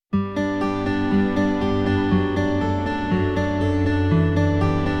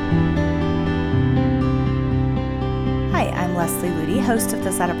host of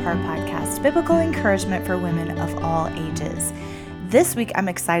the Set Apart podcast, biblical encouragement for women of all ages. This week, I'm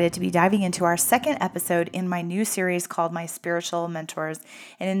excited to be diving into our second episode in my new series called My Spiritual Mentors.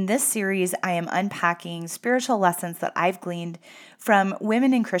 And in this series, I am unpacking spiritual lessons that I've gleaned from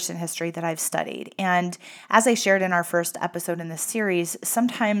women in Christian history that I've studied. And as I shared in our first episode in this series,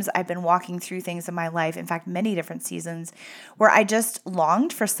 sometimes I've been walking through things in my life, in fact, many different seasons, where I just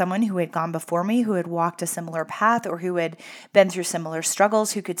longed for someone who had gone before me, who had walked a similar path, or who had been through similar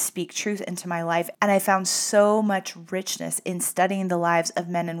struggles, who could speak truth into my life. And I found so much richness in studying the lives of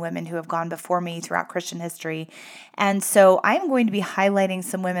men and women who have gone before me throughout Christian history. And so I'm going to be highlighting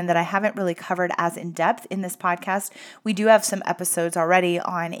some women that I haven't really covered as in depth in this podcast. We do have some episodes already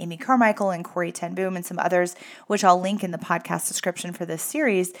on Amy Carmichael and Corrie ten Boom and some others, which I'll link in the podcast description for this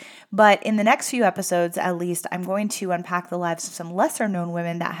series. But in the next few episodes, at least, I'm going to unpack the lives of some lesser known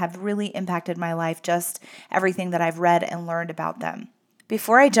women that have really impacted my life, just everything that I've read and learned about them.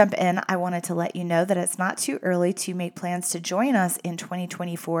 Before I jump in, I wanted to let you know that it's not too early to make plans to join us in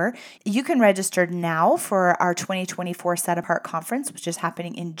 2024. You can register now for our 2024 Set Apart Conference, which is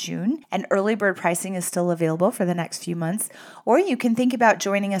happening in June, and early bird pricing is still available for the next few months. Or you can think about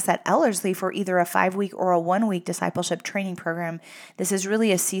joining us at Ellerslie for either a 5-week or a 1-week discipleship training program. This is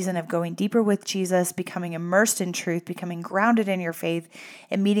really a season of going deeper with Jesus, becoming immersed in truth, becoming grounded in your faith,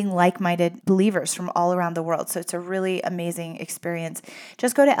 and meeting like-minded believers from all around the world. So it's a really amazing experience.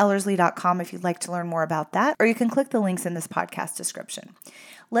 Just go to Ellerslie.com if you'd like to learn more about that, or you can click the links in this podcast description.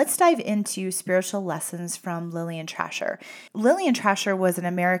 Let's dive into spiritual lessons from Lillian Trasher. Lillian Trasher was an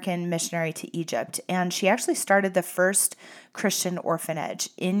American missionary to Egypt, and she actually started the first Christian orphanage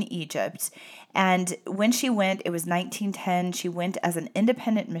in Egypt. And when she went, it was 1910. She went as an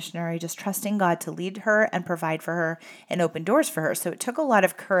independent missionary, just trusting God to lead her and provide for her and open doors for her. So it took a lot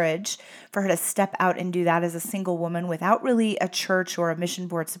of courage for her to step out and do that as a single woman without really a church or a mission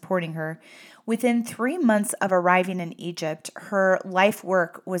board supporting her. Within 3 months of arriving in Egypt, her life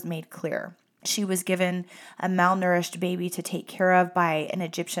work was made clear. She was given a malnourished baby to take care of by an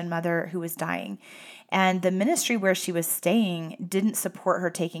Egyptian mother who was dying. And the ministry where she was staying didn't support her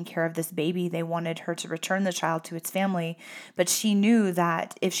taking care of this baby. They wanted her to return the child to its family, but she knew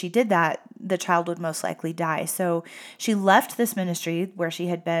that if she did that, the child would most likely die. So she left this ministry where she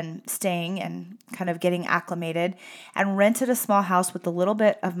had been staying and kind of getting acclimated and rented a small house with the little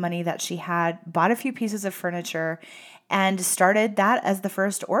bit of money that she had, bought a few pieces of furniture, and started that as the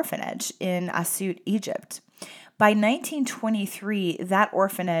first orphanage in Asut, Egypt. By 1923, that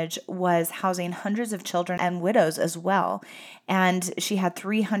orphanage was housing hundreds of children and widows as well, and she had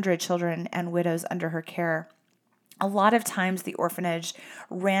 300 children and widows under her care. A lot of times the orphanage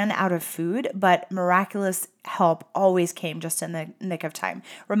ran out of food, but miraculous help always came just in the nick of time.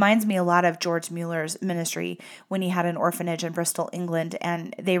 Reminds me a lot of George Mueller's ministry when he had an orphanage in Bristol, England,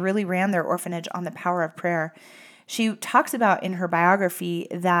 and they really ran their orphanage on the power of prayer. She talks about in her biography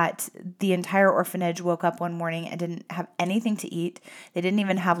that the entire orphanage woke up one morning and didn't have anything to eat. They didn't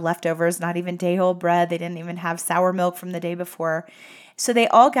even have leftovers, not even day-old bread. They didn't even have sour milk from the day before. So they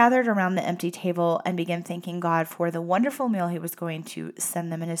all gathered around the empty table and began thanking God for the wonderful meal he was going to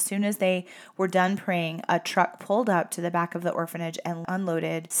send them. And as soon as they were done praying, a truck pulled up to the back of the orphanage and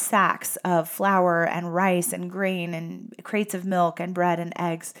unloaded sacks of flour and rice and grain and crates of milk and bread and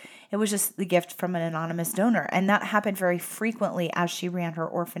eggs. It was just the gift from an anonymous donor. And that happened very frequently as she ran her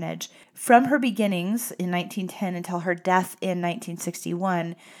orphanage. From her beginnings in 1910 until her death in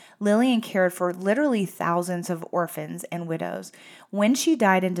 1961, Lillian cared for literally thousands of orphans and widows. When she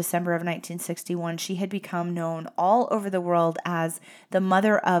died in December of 1961, she had become known all over the world as the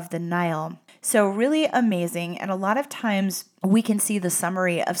Mother of the Nile. So really amazing. And a lot of times we can see the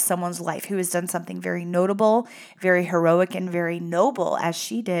summary of someone's life who has done something very notable, very heroic, and very noble as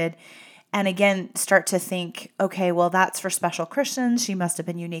she did. And again, start to think, okay, well, that's for special Christians. She must have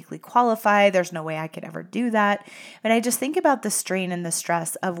been uniquely qualified. There's no way I could ever do that. But I just think about the strain and the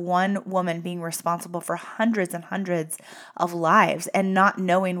stress of one woman being responsible for hundreds and hundreds of lives and not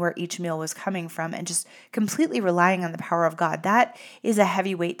knowing where each meal was coming from and just completely relying on the power of God. That is a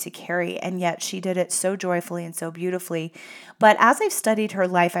heavy weight to carry. And yet she did it so joyfully and so beautifully. But as I've studied her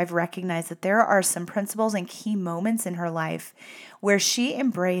life, I've recognized that there are some principles and key moments in her life where she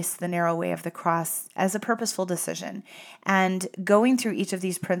embraced the narrow way of the cross as a purposeful decision. And going through each of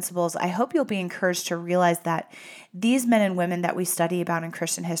these principles, I hope you'll be encouraged to realize that these men and women that we study about in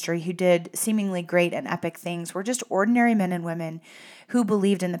Christian history who did seemingly great and epic things were just ordinary men and women who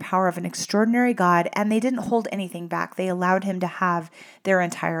believed in the power of an extraordinary God, and they didn't hold anything back. They allowed him to have their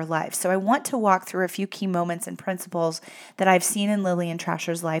entire life. So I want to walk through a few key moments and principles that I've seen in Lillian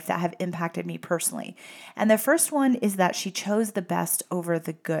Trasher's life that have impacted me personally. And the first one is that she chose the best over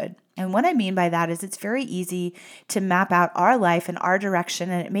the good. And what I mean by that is it's very easy to map out our life and our direction,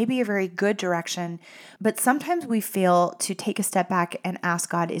 and it may be a very good direction, but sometimes we fail to take a step back and ask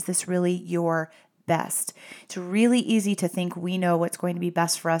God, is this really your best? It's really easy to think we know what's going to be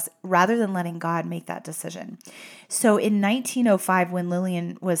best for us rather than letting God make that decision. So in 1905, when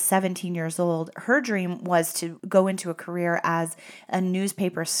Lillian was 17 years old, her dream was to go into a career as a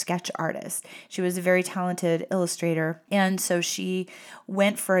newspaper sketch artist. She was a very talented illustrator, and so she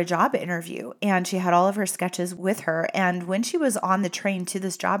went for a job interview, and she had all of her sketches with her. And when she was on the train to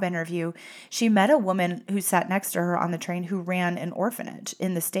this job interview, she met a woman who sat next to her on the train who ran an orphanage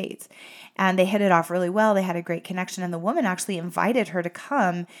in the States. And they hit it off really well. They had a great connection, and the woman actually invited her to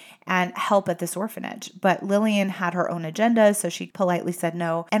come and help at this orphanage. But Lillian had her own agenda, so she politely said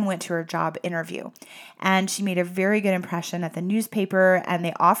no and went to her job interview. And she made a very good impression at the newspaper, and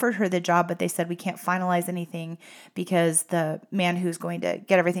they offered her the job, but they said, we can't finalize anything because the man who's going to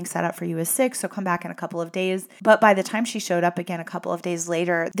get everything set up for you is sick, so come back in a couple of days. But by the time she showed up again a couple of days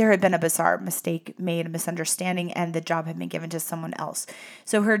later, there had been a bizarre mistake made, a misunderstanding, and the job had been given to someone else.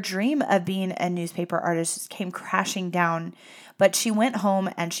 So her dream of being a newspaper artist came crashing down. But she went home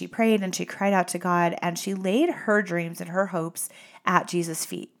and she prayed and she cried out to God, and she laid her dreams and her hopes at Jesus'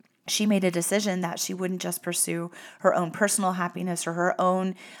 feet. She made a decision that she wouldn't just pursue her own personal happiness or her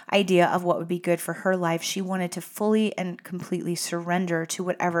own idea of what would be good for her life. She wanted to fully and completely surrender to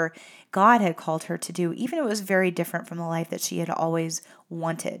whatever God had called her to do, even if it was very different from the life that she had always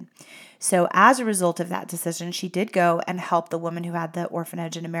wanted. So as a result of that decision, she did go and help the woman who had the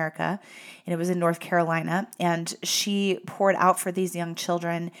orphanage in America, and it was in North Carolina, and she poured out for these young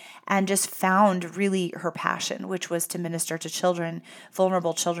children and just found really her passion, which was to minister to children,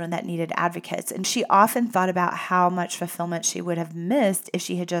 vulnerable children that needed advocates. And she often thought about how much fulfillment she would have missed if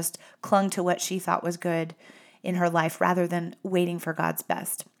she had just clung to what she thought was good in her life rather than waiting for God's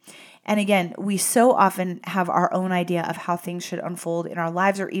best. And again, we so often have our own idea of how things should unfold in our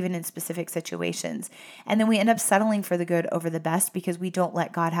lives or even in specific situations. And then we end up settling for the good over the best because we don't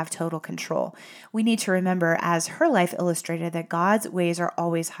let God have total control. We need to remember, as her life illustrated, that God's ways are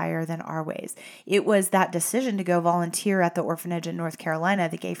always higher than our ways. It was that decision to go volunteer at the orphanage in North Carolina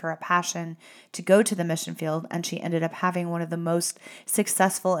that gave her a passion to go to the mission field, and she ended up having one of the most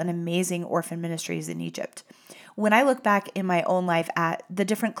successful and amazing orphan ministries in Egypt. When I look back in my own life at the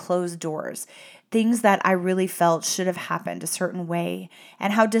different closed doors, things that I really felt should have happened a certain way,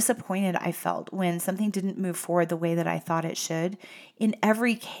 and how disappointed I felt when something didn't move forward the way that I thought it should, in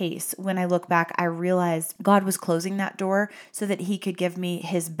every case, when I look back, I realized God was closing that door so that He could give me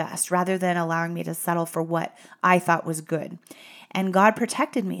His best rather than allowing me to settle for what I thought was good. And God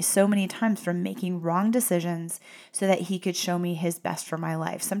protected me so many times from making wrong decisions so that He could show me His best for my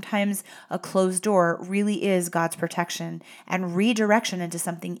life. Sometimes a closed door really is God's protection and redirection into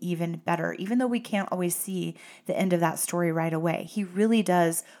something even better, even though we can't always see the end of that story right away. He really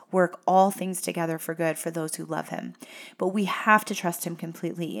does work all things together for good for those who love Him. But we have to trust Him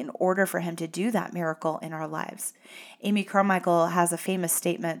completely in order for Him to do that miracle in our lives. Amy Carmichael has a famous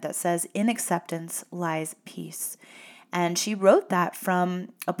statement that says, "In acceptance lies peace." And she wrote that from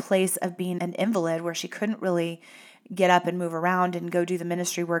a place of being an invalid where she couldn't really get up and move around and go do the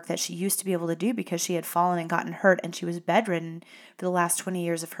ministry work that she used to be able to do because she had fallen and gotten hurt, and she was bedridden for the last 20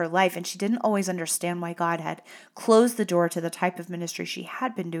 years of her life. And she didn't always understand why God had closed the door to the type of ministry she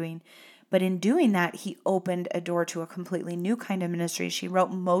had been doing. But in doing that, He opened a door to a completely new kind of ministry. She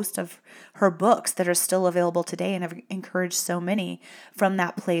wrote most of her books that are still available today and have encouraged so many from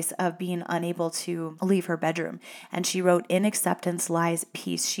that place of being unable to leave her bedroom. And she wrote, "In acceptance lies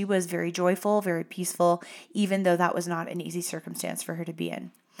peace." She was very joyful, very peaceful, even though that was not an easy circumstance for her to be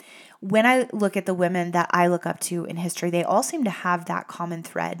in. When I look at the women that I look up to in history, they all seem to have that common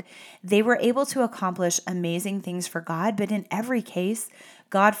thread. They were able to accomplish amazing things for God, but in every case,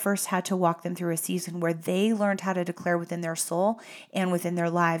 God first had to walk them through a season where they learned how to declare within their soul and within their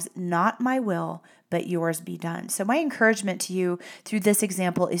lives, "Not my will, but yours be done." So my encouragement to you through this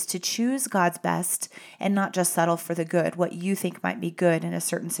example is to choose God's best and not just settle for the good, what you think might be good in a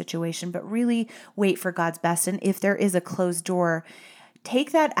certain situation, but really wait for God's best. And if there is a closed door,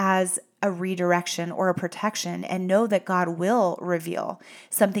 take that as a redirection or a protection, and know that God will reveal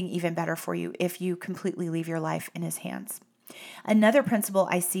something even better for you if you completely leave your life in His hands. Another principle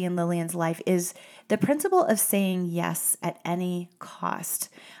I see in Lillian's life is the principle of saying yes at any cost.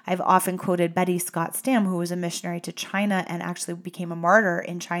 I've often quoted Betty Scott Stam, who was a missionary to China and actually became a martyr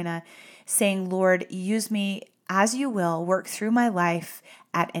in China, saying, "Lord, use me as you will, work through my life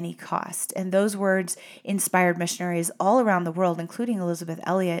at any cost. And those words inspired missionaries all around the world, including Elizabeth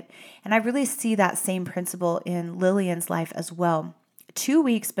Elliot. And I really see that same principle in Lillian's life as well. 2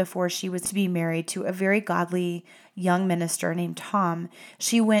 weeks before she was to be married to a very godly young minister named Tom,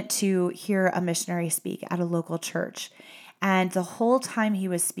 she went to hear a missionary speak at a local church. And the whole time he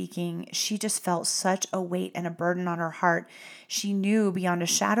was speaking, she just felt such a weight and a burden on her heart. She knew beyond a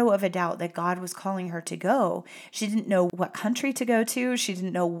shadow of a doubt that God was calling her to go. She didn't know what country to go to. She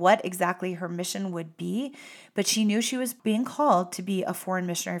didn't know what exactly her mission would be, but she knew she was being called to be a foreign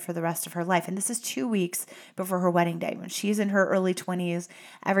missionary for the rest of her life. And this is 2 weeks before her wedding day. When she's in her early 20s,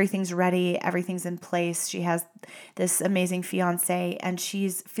 everything's ready, everything's in place. She has this amazing fiance, and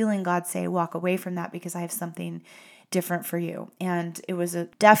she's feeling God say, walk away from that because I have something different for you. And it was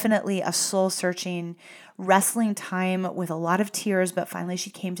definitely a soul-searching, wrestling time with a lot of tears, but finally she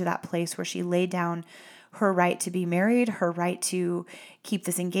came to that place where she laid down her right to be married, her right to keep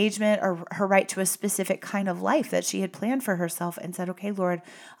this engagement, or her right to a specific kind of life that she had planned for herself, and said, okay, Lord,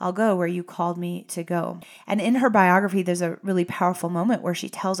 I'll go where you called me to go. And in her biography, there's a really powerful moment where she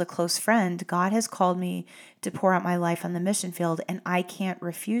tells a close friend, God has called me to pour out my life on the mission field, and I can't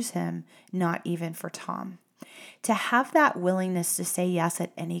refuse him, not even for Tom. To have that willingness to say yes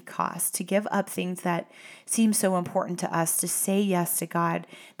at any cost, to give up things that seem so important to us, to say yes to God,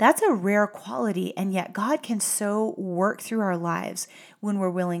 that's a rare quality. And yet God can so work through our lives when we're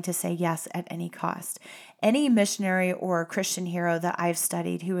willing to say yes at any cost. Any missionary or Christian hero that I've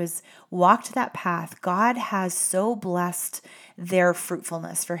studied who has walked that path, God has so blessed their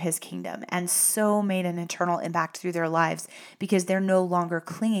fruitfulness for his kingdom and so made an eternal impact through their lives because they're no longer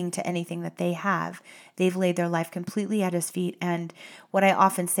clinging to anything that they have. They've laid their life completely at his feet. And what I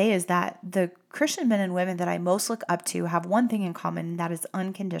often say is that the Christian men and women that I most look up to have one thing in common, and that is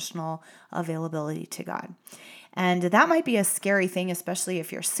unconditional availability to God. And that might be a scary thing, especially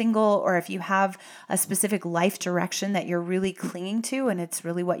if you're single or if you have a specific life direction that you're really clinging to and it's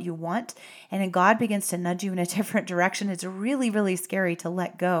really what you want. And then God begins to nudge you in a different direction. It's really, really scary to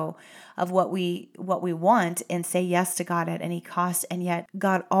let go of what we want and say yes to God at any cost. And yet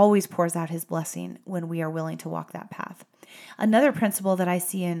God always pours out his blessing when we are willing to walk that path. Another principle that I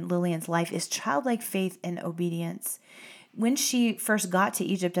see in Lillian's life is childlike faith and obedience. When she first got to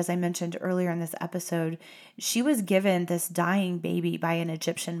Egypt, as I mentioned earlier in this episode, she was given this dying baby by an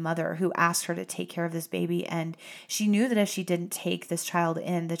Egyptian mother who asked her to take care of this baby. And she knew that if she didn't take this child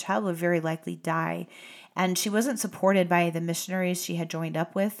in, the child would very likely die. And she wasn't supported by the missionaries she had joined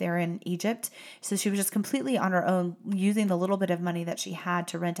up with there in Egypt. So she was just completely on her own, using the little bit of money that she had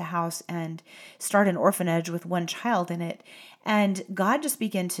to rent a house and start an orphanage with one child in it. And God just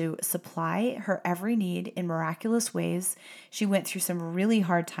began to supply her every need in miraculous ways. She went through some really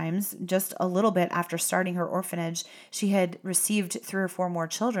hard times. Just a little bit after starting her orphanage, she had received 3 or 4 more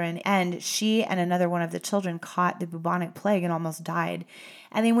children, and she and another one of the children caught the bubonic plague and almost died.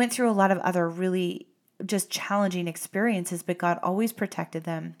 And they went through a lot of other really just challenging experiences, but God always protected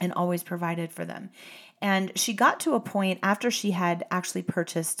them and always provided for them. And she got to a point after she had actually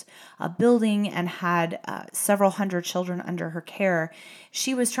purchased a building and had several hundred children under her care.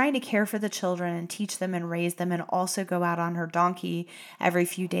 She was trying to care for the children and teach them and raise them, and also go out on her donkey every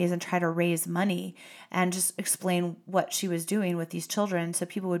few days and try to raise money and just explain what she was doing with these children so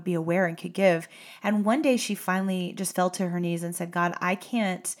people would be aware and could give. And one day she finally just fell to her knees and said, God, I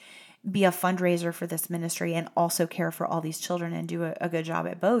can't be a fundraiser for this ministry and also care for all these children and do a good job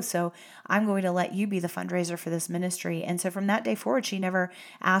at both. So I'm going to let you be the fundraiser for this ministry. And so from that day forward, she never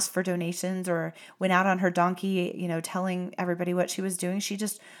asked for donations or went out on her donkey, telling everybody what she was doing. She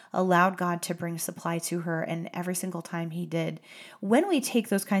just allowed God to bring supply to her. And every single time he did. When we take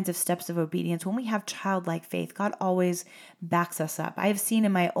those kinds of steps of obedience, when we have childlike faith, God always backs us up. I have seen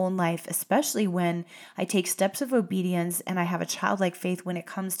in my own life, especially when I take steps of obedience and I have a childlike faith when it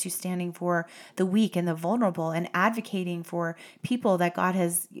comes to standing for the weak and the vulnerable and advocating for people that God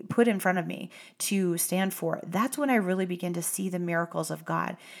has put in front of me to stand for. That's when I really begin to see the miracles of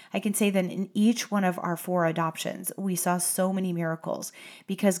God. I can say that in each one of our 4 adoptions, we saw so many miracles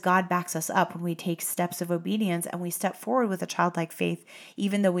because God backs us up when we take steps of obedience and we step forward with a childlike faith.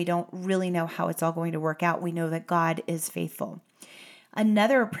 Even though we don't really know how it's all going to work out, we know that God is faithful.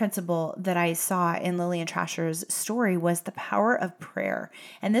 Another principle that I saw in Lillian Trasher's story was the power of prayer.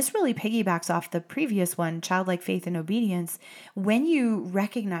 And this really piggybacks off the previous one, childlike faith and obedience. When you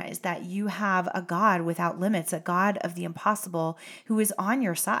recognize that you have a God without limits, a God of the impossible who is on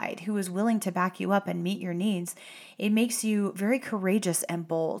your side, who is willing to back you up and meet your needs, it makes you very courageous and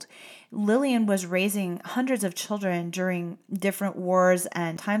bold. Lillian was raising hundreds of children during different wars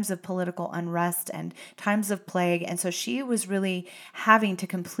and times of political unrest and times of plague. And so she was really having to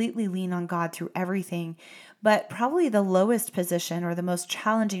completely lean on God through everything. But probably the lowest position or the most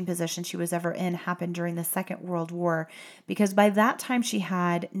challenging position she was ever in happened during the Second World War, because by that time she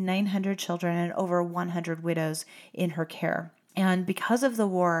had 900 children and over 100 widows in her care. And because of the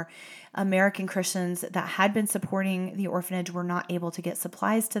war, American Christians that had been supporting the orphanage were not able to get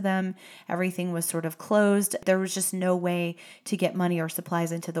supplies to them. Everything was sort of closed. There was just no way to get money or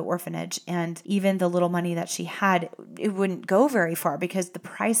supplies into the orphanage. And even the little money that she had, it wouldn't go very far because the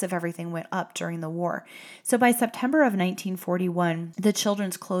price of everything went up during the war. So by September of 1941, the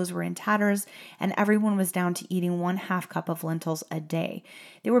children's clothes were in tatters and everyone was down to eating 1/2 cup of lentils a day.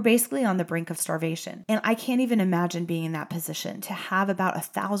 They were basically on the brink of starvation. And I can't even imagine being in that position, to have about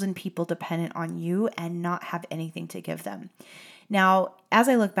 1,000 people dependent on you and not have anything to give them. Now, as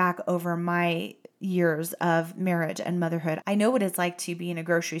I look back over my years of marriage and motherhood, I know what it's like to be in a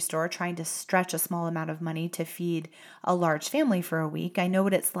grocery store trying to stretch a small amount of money to feed a large family for a week. I know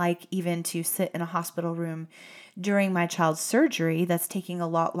what it's like even to sit in a hospital room during my child's surgery that's taking a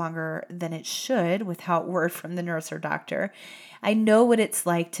lot longer than it should without word from the nurse or doctor. I know what it's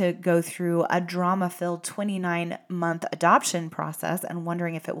like to go through a drama-filled 29-month adoption process and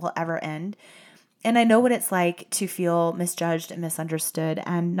wondering if it will ever end. And I know what it's like to feel misjudged and misunderstood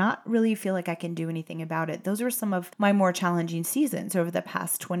and not really feel like I can do anything about it. Those were some of my more challenging seasons over the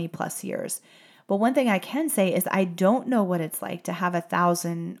past 20 plus years. But one thing I can say is I don't know what it's like to have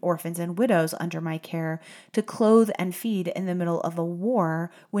 1,000 orphans and widows under my care to clothe and feed in the middle of a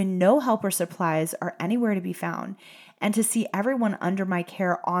war when no help or supplies are anywhere to be found, and to see everyone under my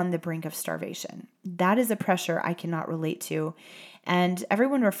care on the brink of starvation. That is a pressure I cannot relate to. And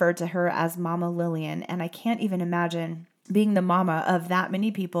everyone referred to her as Mama Lillian, and I can't even imagine being the mama of that many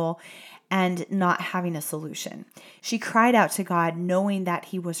people and not having a solution. She cried out to God, knowing that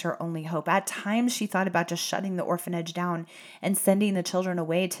He was her only hope. At times, she thought about just shutting the orphanage down and sending the children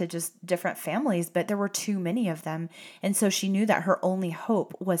away to just different families, but there were too many of them. And so she knew that her only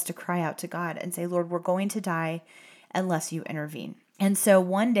hope was to cry out to God and say, Lord, we're going to die unless you intervene. And so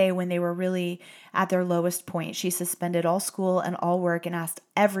one day when they were really at their lowest point, she suspended all school and all work and asked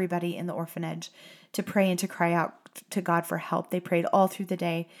everybody in the orphanage to pray and to cry out to God for help. They prayed all through the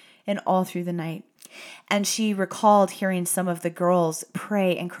day and all through the night. And she recalled hearing some of the girls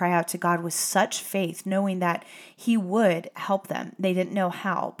pray and cry out to God with such faith, knowing that He would help them. They didn't know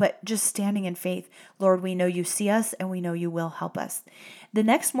how, but just standing in faith. Lord, we know you see us and we know you will help us. The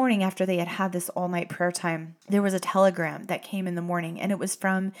next morning after they had had this all-night prayer time, there was a telegram that came in the morning, and it was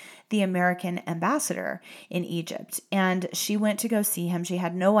from the American ambassador in Egypt. And she went to go see him. She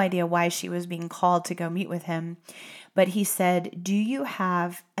had no idea why she was being called to go meet with him. But he said, do you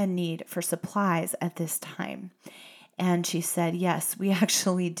have a need for supplies at this time? And she said, yes, we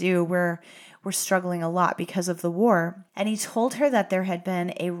actually do. We're struggling a lot because of the war. And he told her that there had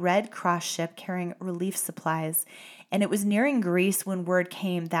been a Red Cross ship carrying relief supplies, and it was nearing Greece when word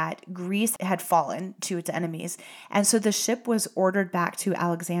came that Greece had fallen to its enemies. And so the ship was ordered back to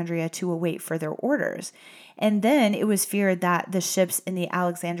Alexandria to await further orders. And then it was feared that the ships in the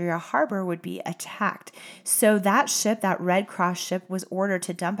Alexandria harbor would be attacked. So that ship, that Red Cross ship, was ordered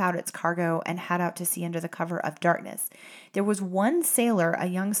to dump out its cargo and head out to sea under the cover of darkness. There was one sailor, a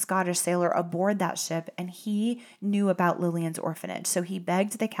young Scottish sailor, aboard that ship, and he knew about Lillian's orphanage. So he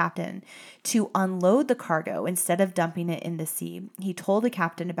begged the captain to unload the cargo instead of dumping it in the sea. He told the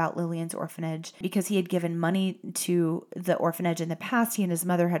captain about Lillian's orphanage because he had given money to the orphanage in the past. He and his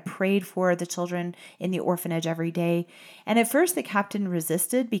mother had prayed for the children in the orphanage every day. And at first the captain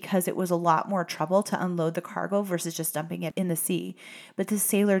resisted because it was a lot more trouble to unload the cargo versus just dumping it in the sea. But the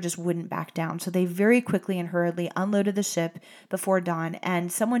sailor just wouldn't back down. So they very quickly and hurriedly unloaded the ship before dawn,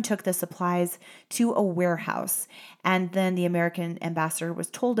 and someone took the supplies to a warehouse. And then the American ambassador was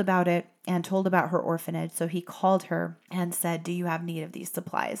told about it and told about her orphanage. So he called her and said, do you have need of these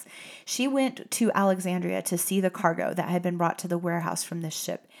supplies? She went to Alexandria to see the cargo that had been brought to the warehouse from this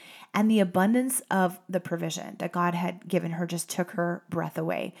ship. And the abundance of the provision that God had given her just took her breath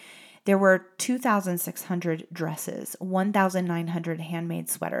away. There were 2,600 dresses, 1,900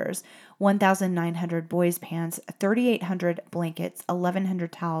 handmade sweaters, 1,900 boys' pants, 3,800 blankets,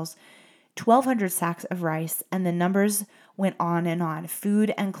 1,100 towels, 1,200 sacks of rice, and the numbers went on,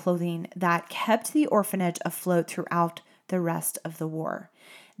 food and clothing that kept the orphanage afloat throughout the rest of the war.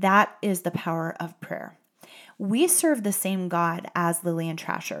 That is the power of prayer. We serve the same God as Lillian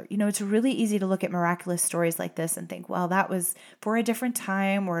Trasher. It's really easy to look at miraculous stories like this and think, well, that was for a different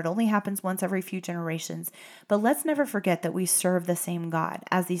time, or it only happens once every few generations. But let's never forget that we serve the same God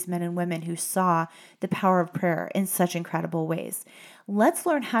as these men and women who saw the power of prayer in such incredible ways. Let's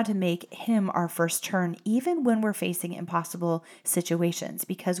learn how to make him our first turn, even when we're facing impossible situations,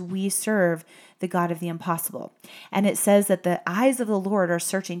 because we serve the God of the impossible. And it says that the eyes of the Lord are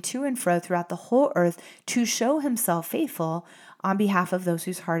searching to and fro throughout the whole earth to show himself faithful on behalf of those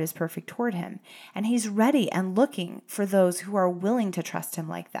whose heart is perfect toward him. And he's ready and looking for those who are willing to trust him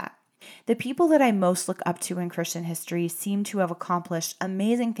like that. The people that I most look up to in Christian history seem to have accomplished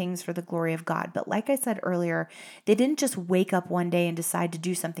amazing things for the glory of God. But like I said earlier, they didn't just wake up one day and decide to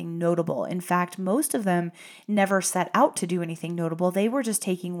do something notable. In fact, most of them never set out to do anything notable. They were just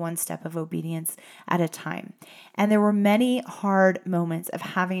taking one step of obedience at a time. And there were many hard moments of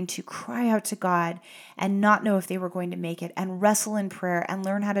having to cry out to God and not know if they were going to make it, and wrestle in prayer and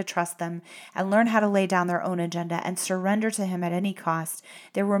learn how to trust them and learn how to lay down their own agenda and surrender to him at any cost.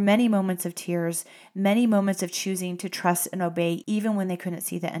 There were many moments of tears, many moments of choosing to trust and obey even when they couldn't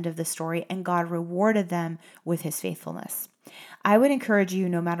see the end of the story, and God rewarded them with his faithfulness. I would encourage you,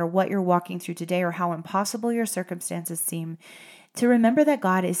 no matter what you're walking through today or how impossible your circumstances seem, to remember that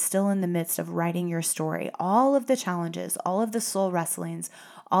God is still in the midst of writing your story. All of the challenges, all of the soul wrestlings,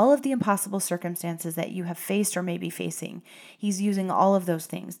 all of the impossible circumstances that you have faced or may be facing, he's using all of those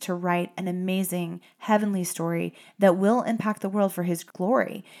things to write an amazing heavenly story that will impact the world for his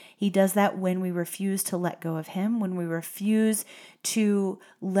glory. He does that when we refuse to let go of him, when we refuse to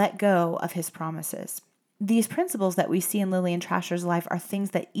let go of his promises. These principles that we see in Lillian Trasher's life are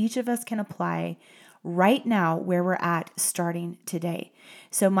things that each of us can apply right now where we're at starting today.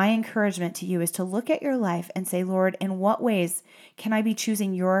 So my encouragement to you is to look at your life and say, Lord, in what ways can I be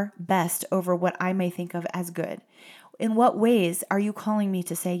choosing your best over what I may think of as good? In what ways are you calling me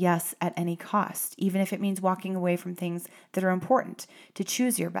to say yes at any cost, even if it means walking away from things that are important, to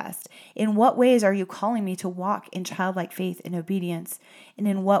choose your best? In what ways are you calling me to walk in childlike faith and obedience? And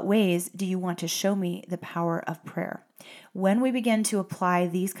in what ways do you want to show me the power of prayer? When we begin to apply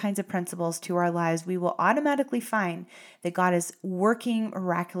these kinds of principles to our lives, we will automatically find that God is working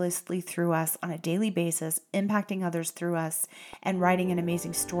miraculously through us on a daily basis, impacting others through us, and writing an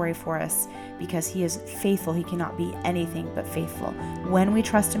amazing story for us, because he is faithful. He cannot be anything but faithful. When we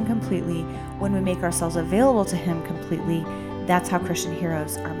trust him completely, when we make ourselves available to him completely, that's how Christian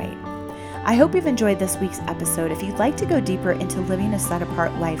heroes are made. I hope you've enjoyed this week's episode. If you'd like to go deeper into living a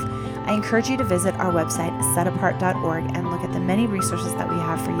set-apart life, I encourage you to visit our website, setapart.org, and look at the many resources that we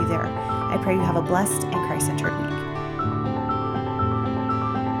have for you there. I pray you have a blessed and Christ-centered week.